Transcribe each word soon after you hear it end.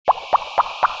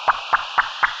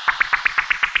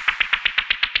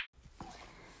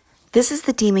This is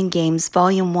the Demon Games,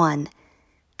 Volume 1,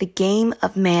 The Game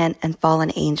of Man and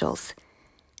Fallen Angels.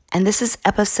 And this is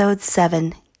Episode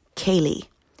 7, Kaylee.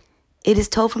 It is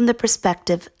told from the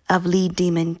perspective of lead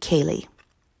demon Kaylee.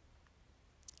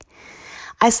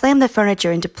 I slammed the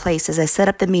furniture into place as I set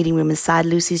up the meeting room inside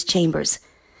Lucie's chambers.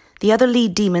 The other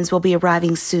lead demons will be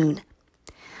arriving soon.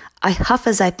 I huff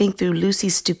as I think through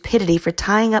Lucie's stupidity for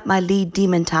tying up my lead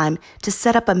demon time to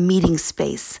set up a meeting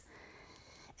space.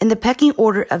 In the pecking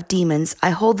order of demons, I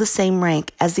hold the same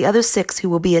rank as the other 6 who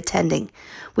will be attending,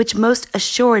 which most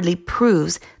assuredly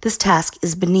proves this task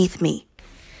is beneath me.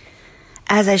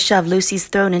 As I shove Lucie's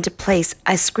throne into place,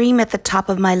 I scream at the top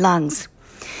of my lungs.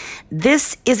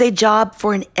 This is a job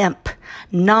for an imp,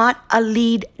 not a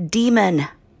lead demon.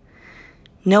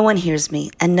 No one hears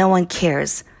me, and no one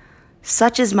cares.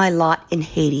 Such is my lot in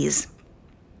Hades.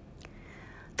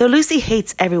 Though Lucie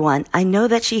hates everyone, I know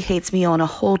that she hates me on a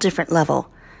whole different level.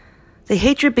 The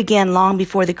hatred began long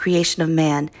before the creation of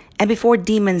man, and before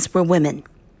demons were women.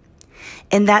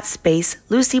 In that space,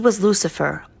 Lucie was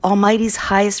Lucifer, Almighty's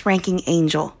highest-ranking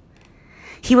angel.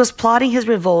 He was plotting his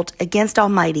revolt against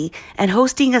Almighty and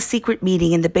hosting a secret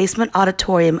meeting in the basement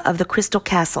auditorium of the Crystal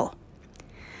Castle.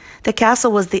 The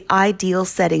castle was the ideal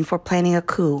setting for planning a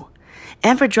coup,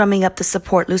 and for drumming up the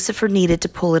support Lucifer needed to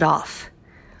pull it off.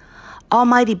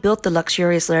 Almighty built the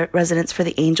luxurious residence for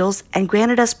the angels and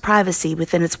granted us privacy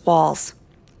within its walls.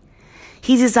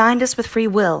 He designed us with free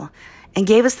will and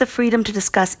gave us the freedom to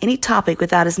discuss any topic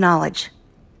without his knowledge.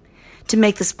 To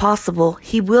make this possible,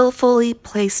 he willfully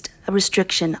placed a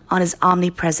restriction on his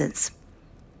omnipresence.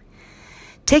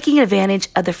 Taking advantage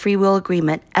of the free will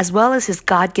agreement, as well as his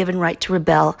God-given right to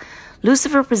rebel,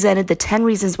 Lucifer presented the 10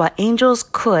 reasons why angels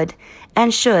could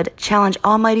and should challenge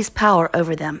Almighty's power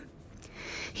over them.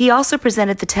 He also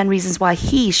presented the 10 reasons why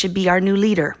he should be our new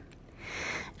leader.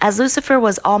 As Lucifer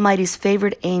was Almighty's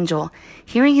favorite angel,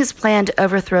 hearing his plan to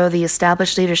overthrow the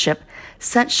established leadership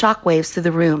sent shockwaves through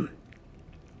the room.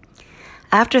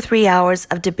 After 3 hours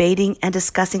of debating and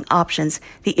discussing options,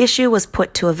 the issue was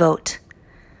put to a vote.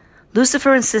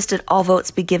 Lucifer insisted all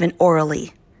votes be given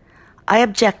orally. I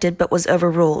objected but was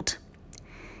overruled.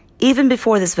 Even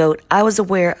before this vote, I was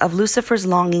aware of Lucifer's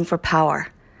longing for power.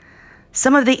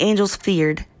 Some of the angels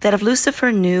feared that if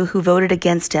Lucifer knew who voted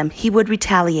against him, he would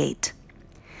retaliate.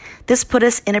 This put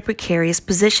us in a precarious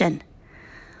position.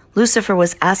 Lucifer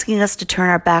was asking us to turn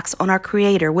our backs on our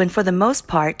Creator when, for the most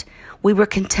part, we were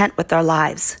content with our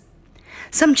lives.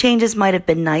 Some changes might have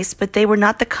been nice, but they were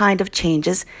not the kind of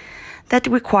changes that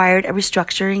required a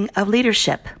restructuring of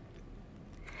leadership.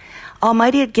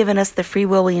 Almighty had given us the free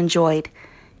will we enjoyed.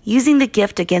 Using the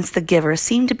gift against the giver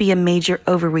seemed to be a major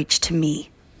overreach to me.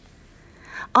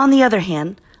 On the other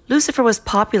hand, Lucifer was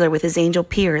popular with his angel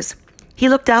peers. He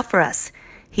looked out for us.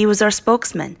 He was our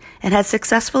spokesman and had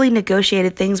successfully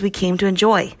negotiated things we came to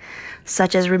enjoy,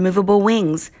 such as removable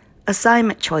wings,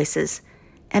 assignment choices,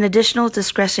 and additional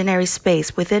discretionary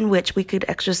space within which we could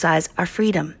exercise our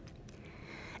freedom.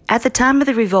 At the time of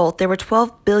the revolt, there were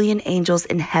 12 billion angels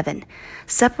in heaven,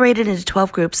 separated into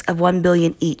 12 groups of 1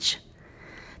 billion each.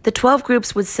 The 12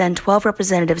 groups would send 12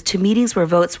 representatives to meetings where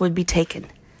votes would be taken.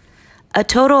 A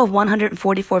total of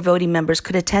 144 voting members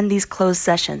could attend these closed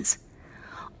sessions.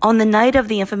 On the night of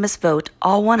the infamous vote,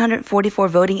 all 144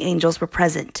 voting angels were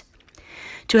present.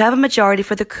 To have a majority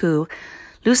for the coup,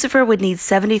 Lucifer would need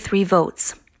 73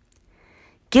 votes.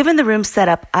 Given the room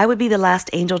setup, I would be the last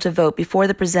angel to vote before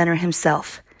the presenter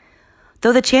himself.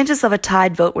 Though the chances of a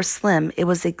tied vote were slim, it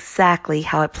was exactly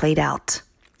how it played out.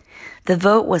 The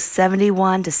vote was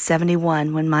 71 to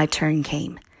 71 when my turn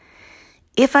came.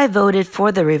 If I voted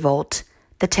for the revolt,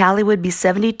 the tally would be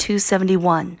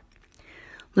 72-71.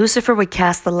 Lucifer would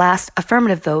cast the last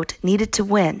affirmative vote needed to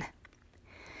win.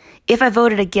 If I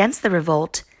voted against the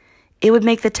revolt, it would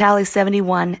make the tally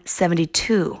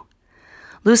 71-72.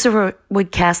 Lucifer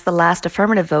would cast the last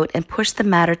affirmative vote and push the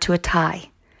matter to a tie.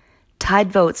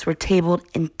 Tied votes were tabled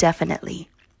indefinitely.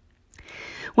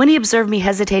 When he observed me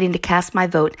hesitating to cast my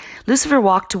vote, Lucifer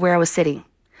walked to where I was sitting.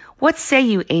 "What say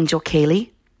you, Angel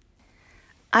Kaylee?"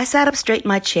 I sat up straight in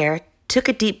my chair, took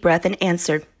a deep breath, and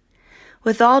answered,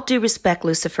 "With all due respect,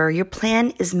 Lucifer, your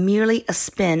plan is merely a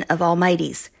spin of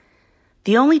Almighty's.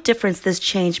 The only difference this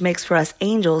change makes for us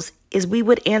angels is we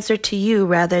would answer to you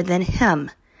rather than him.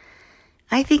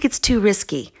 I think it's too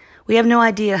risky. We have no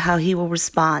idea how he will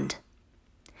respond."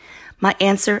 My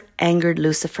answer angered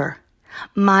Lucifer.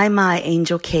 My,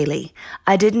 Angel Kaylee,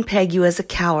 I didn't peg you as a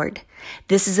coward.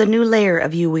 This is a new layer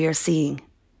of you we are seeing.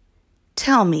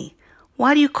 Tell me,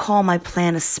 why do you call my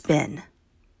plan a spin?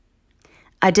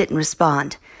 I didn't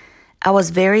respond. I was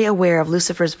very aware of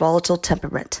Lucifer's volatile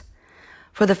temperament.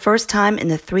 For the first time in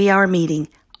the 3-hour meeting,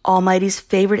 Almighty's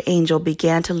favorite angel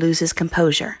began to lose his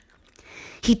composure.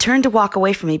 He turned to walk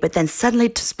away from me, but then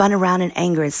suddenly spun around in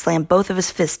anger and slammed both of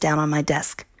his fists down on my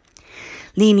desk.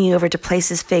 Leaning over to place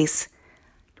his face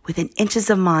within inches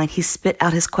of mine, he spit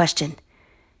out his question.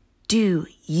 Do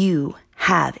you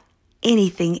have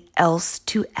anything else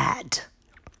to add?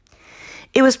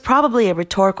 It was probably a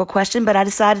rhetorical question, but I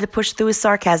decided to push through his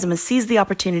sarcasm and seize the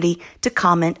opportunity to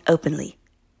comment openly.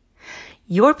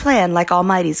 Your plan, like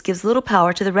Almighty's, gives little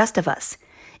power to the rest of us.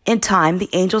 In time, the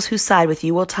angels who side with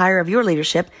you will tire of your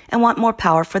leadership and want more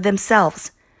power for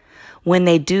themselves. When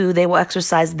they do, they will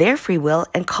exercise their free will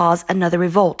and cause another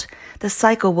revolt. The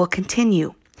cycle will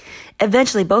continue.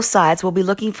 Eventually, both sides will be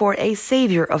looking for a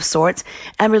savior of sorts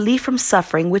and relief from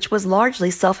suffering which was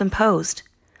largely self-imposed.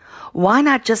 Why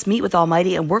not just meet with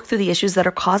Almighty and work through the issues that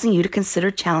are causing you to consider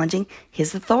challenging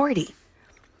his authority?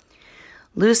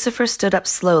 Lucifer stood up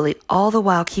slowly, all the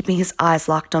while keeping his eyes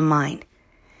locked on mine.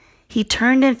 He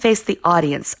turned and faced the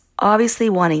audience, obviously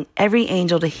wanting every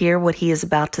angel to hear what he is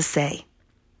about to say.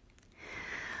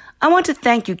 I want to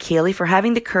thank you, Keeley, for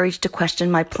having the courage to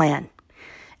question my plan.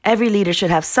 Every leader should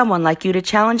have someone like you to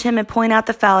challenge him and point out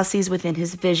the fallacies within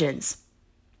his visions.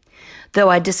 Though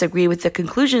I disagree with the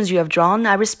conclusions you have drawn,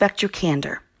 I respect your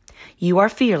candor. You are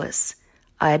fearless.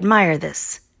 I admire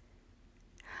this.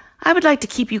 I would like to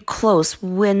keep you close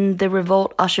when the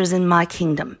revolt ushers in my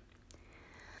kingdom.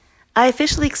 I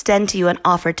officially extend to you an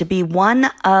offer to be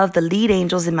one of the lead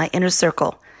angels in my inner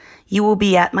circle. You will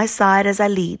be at my side as I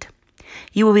lead.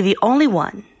 You will be the only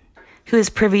one who is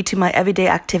privy to my everyday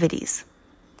activities.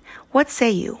 What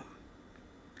say you?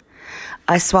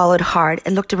 I swallowed hard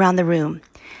and looked around the room.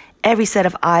 Every set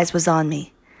of eyes was on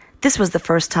me. This was the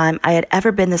first time I had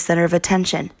ever been the center of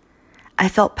attention. I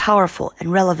felt powerful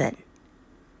and relevant.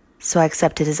 So I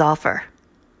accepted his offer.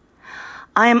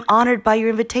 I am honored by your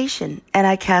invitation, and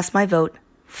I cast my vote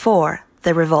for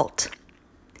the revolt.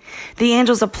 The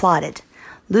angels applauded.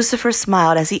 Lucifer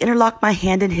smiled as he interlocked my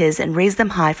hand in his and raised them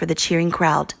high for the cheering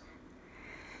crowd.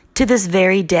 To this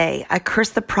very day, I curse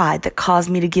the pride that caused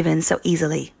me to give in so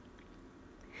easily.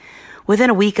 Within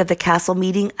a week of the castle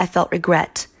meeting, I felt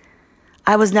regret.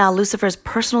 I was now Lucifer's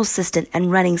personal assistant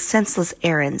and running senseless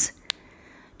errands.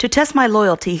 To test my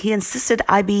loyalty, he insisted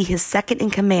I be his second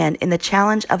in command in the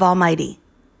challenge of Almighty.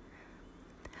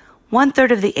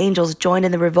 1/3 of the angels joined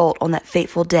in the revolt on that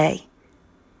fateful day.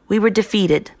 We were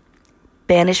defeated,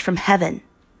 banished from heaven,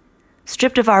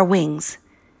 stripped of our wings,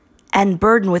 and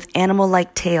burdened with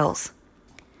animal-like tails.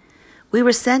 We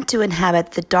were sent to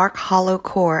inhabit the dark hollow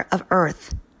core of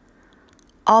earth.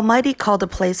 Almighty called the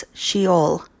place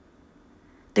Sheol.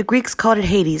 The Greeks called it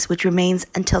Hades, which remains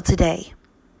until today.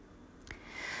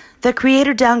 The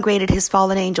Creator downgraded his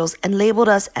fallen angels and labeled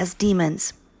us as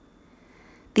demons.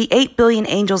 The 8 billion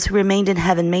angels who remained in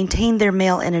heaven maintained their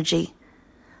male energy.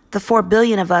 The 4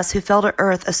 billion of us who fell to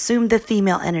earth assumed the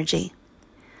female energy.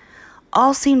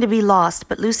 All seemed to be lost,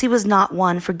 but Lucie was not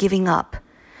one for giving up.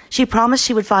 She promised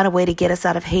she would find a way to get us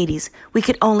out of Hades. We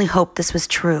could only hope this was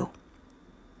true.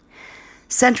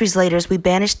 Centuries later, as we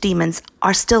banished demons,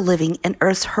 are still living in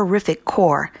Earth's horrific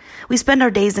core. We spend our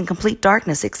days in complete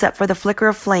darkness except for the flicker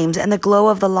of flames and the glow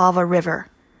of the lava river.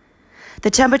 The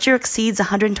temperature exceeds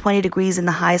 120 degrees in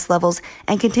the highest levels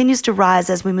and continues to rise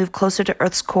as we move closer to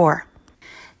Earth's core.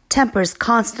 Tempers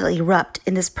constantly erupt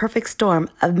in this perfect storm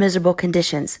of miserable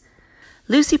conditions.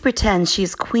 Lucie pretends she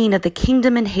is queen of the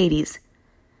kingdom in Hades.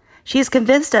 She has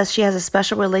convinced us she has a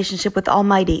special relationship with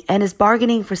Almighty and is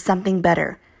bargaining for something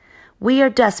better. We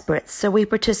are desperate, so we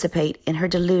participate in her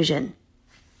delusion.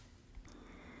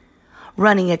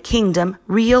 Running a kingdom,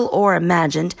 real or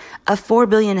imagined, of 4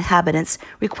 billion inhabitants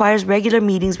requires regular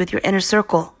meetings with your inner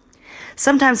circle.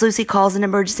 Sometimes Lucie calls an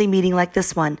emergency meeting like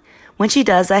this one. When she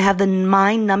does, I have the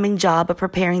mind-numbing job of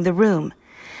preparing the room.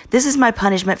 This is my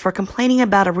punishment for complaining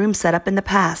about a room setup in the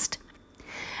past.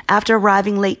 After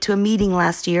arriving late to a meeting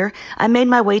last year, I made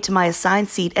my way to my assigned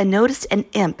seat and noticed an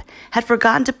imp had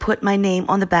forgotten to put my name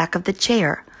on the back of the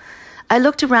chair. I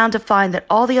looked around to find that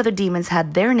all the other demons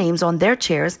had their names on their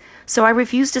chairs, so I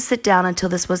refused to sit down until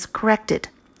this was corrected.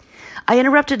 I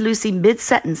interrupted Lucie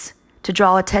mid-sentence to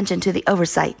draw attention to the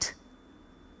oversight.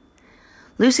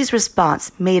 Lucie's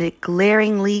response made it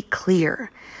glaringly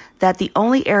clear that the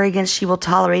only arrogance she will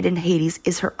tolerate in Hades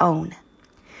is her own.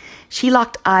 She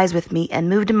locked eyes with me and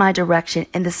moved in my direction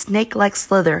in the snake-like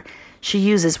slither she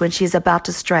uses when she is about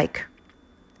to strike.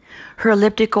 Her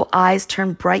elliptical eyes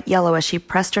turned bright yellow as she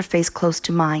pressed her face close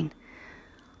to mine.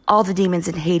 All the demons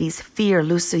in Hades fear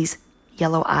Lucie's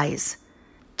yellow eyes.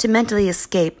 To mentally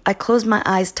escape, I closed my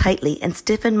eyes tightly and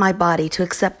stiffened my body to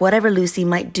accept whatever Lucie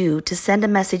might do to send a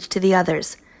message to the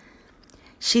others.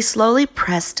 She slowly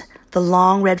pressed the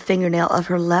long red fingernail of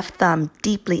her left thumb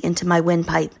deeply into my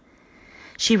windpipe.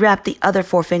 She wrapped the other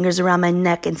 4 fingers around my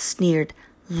neck and sneered,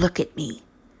 "Look at me."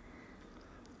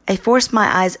 I forced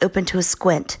my eyes open to a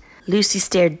squint. Lucie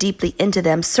stared deeply into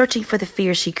them, searching for the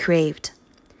fear she craved.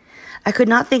 I could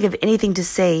not think of anything to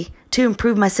say to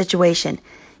improve my situation.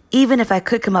 Even if I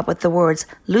could come up with the words,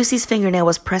 Lucie's fingernail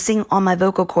was pressing on my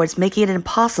vocal cords, making it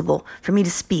impossible for me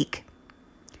to speak.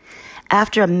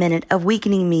 After a minute of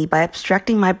weakening me by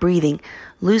obstructing my breathing,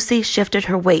 Lucie shifted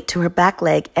her weight to her back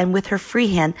leg and with her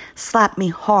free hand slapped me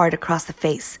hard across the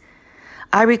face.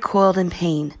 I recoiled in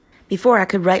pain. Before I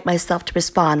could right myself to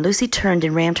respond, Lucie turned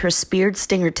and rammed her speared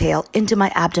stinger tail into my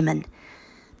abdomen.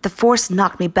 The force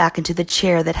knocked me back into the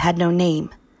chair that had no name.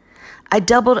 I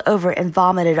doubled over and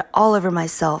vomited all over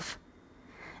myself.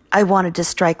 I wanted to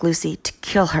strike Lucie, to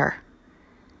kill her.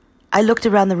 I looked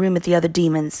around the room at the other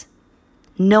demons.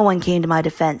 No one came to my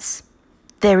defense.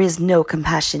 There is no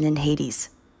compassion in Hades.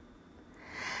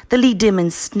 The lead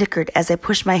demon snickered as I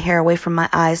pushed my hair away from my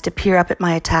eyes to peer up at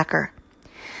my attacker.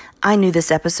 I knew this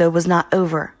episode was not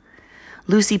over.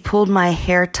 Lucie pulled my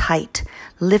hair tight,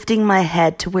 lifting my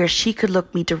head to where she could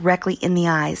look me directly in the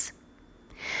eyes.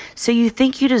 "So you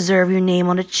think you deserve your name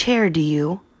on a chair, do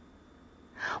you?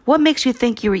 What makes you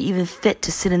think you are even fit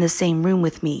to sit in the same room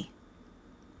with me?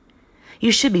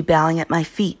 You should be bowing at my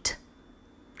feet.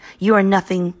 You are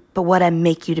nothing but what I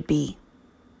make you to be.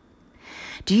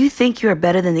 Do you think you are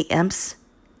better than the imps?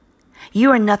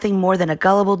 You are nothing more than a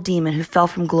gullible demon who fell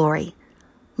from glory.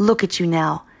 Look at you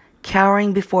now,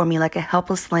 cowering before me like a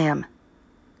helpless lamb.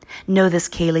 Know this,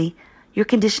 Kaylee, your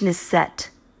condition is set.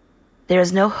 There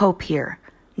is no hope here,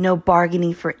 no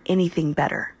bargaining for anything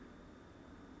better."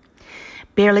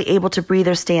 Barely able to breathe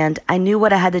or stand, I knew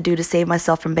what I had to do to save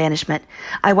myself from banishment.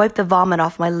 I wiped the vomit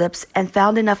off my lips and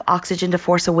found enough oxygen to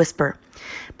force a whisper.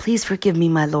 "Please forgive me,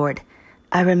 my lord.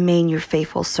 I remain your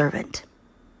faithful servant."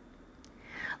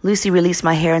 Lucie released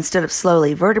my hair and stood up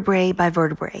slowly, vertebrae by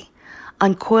vertebrae,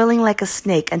 uncoiling like a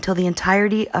snake until the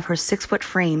entirety of her 6-foot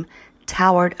frame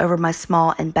towered over my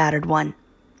small and battered one.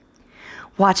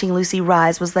 Watching Lucie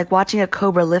rise was like watching a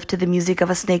cobra lift to the music of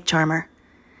a snake charmer.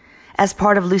 As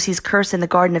part of Lucie's curse in the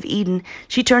Garden of Eden,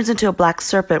 she turns into a black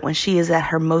serpent when she is at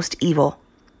her most evil.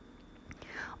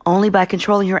 Only by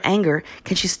controlling her anger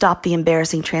can she stop the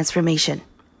embarrassing transformation.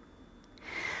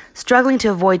 Struggling to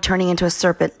avoid turning into a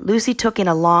serpent, Lucie took in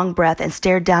a long breath and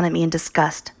stared down at me in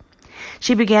disgust.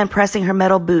 She began pressing her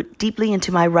metal boot deeply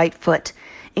into my right foot,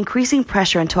 increasing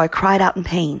pressure until I cried out in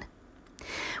pain.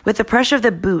 With the pressure of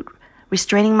the boot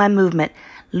restraining my movement,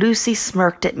 Lucie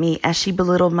smirked at me as she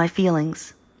belittled my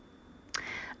feelings.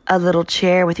 "A little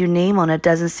chair with your name on it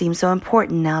doesn't seem so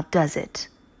important now, does it?"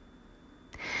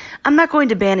 "I'm not going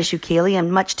to banish you, Kaylee. I'm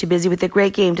much too busy with the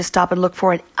great game to stop and look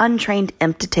for an untrained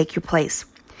imp to take your place.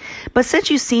 But since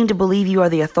you seem to believe you are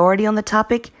the authority on the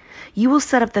topic, you will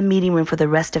set up the meeting room for the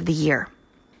rest of the year."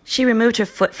 She removed her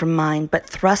foot from mine, but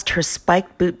thrust her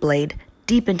spiked boot blade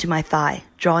deep into my thigh,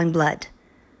 drawing blood.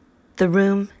 The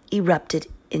room erupted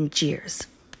in jeers.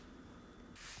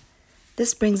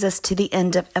 This brings us to the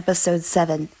end of episode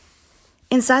 7.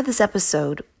 Inside this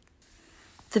episode,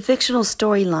 the fictional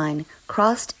storyline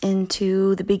crossed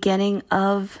into the beginning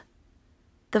of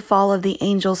the fall of the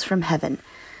angels from heaven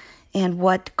and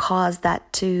what caused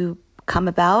that to come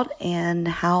about and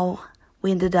how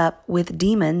we ended up with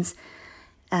demons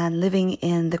and living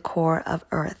in the core of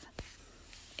earth.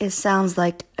 It sounds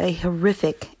like a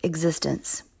horrific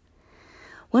existence.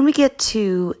 When we get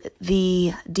to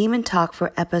the demon talk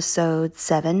for episode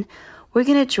 7, we're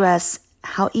going to address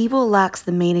how evil lacks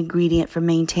the main ingredient for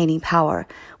maintaining power,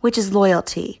 which is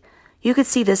loyalty. You could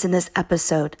see this in this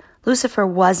episode. Lucifer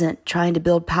wasn't trying to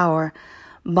build power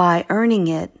by earning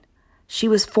it. She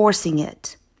was forcing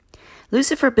it.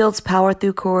 Lucifer builds power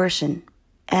through coercion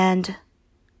and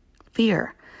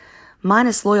fear.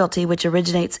 Minus loyalty, which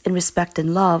originates in respect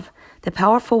and love, the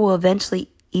powerful will eventually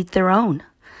eat their own.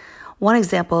 One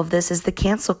example of this is the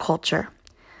cancel culture.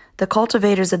 The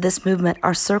cultivators of this movement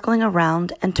are circling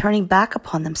around and turning back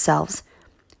upon themselves,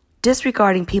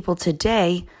 disregarding people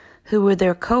today who were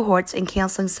their cohorts in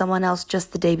canceling someone else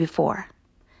just the day before.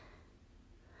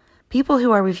 People who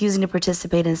are refusing to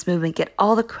participate in this movement get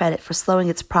all the credit for slowing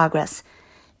its progress,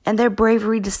 and their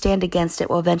bravery to stand against it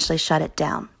will eventually shut it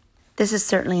down. This is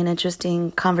certainly an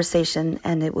interesting conversation,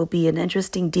 and it will be an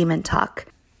interesting demon talk.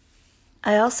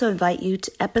 I also invite you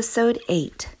to episode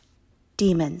 8,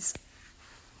 Demons.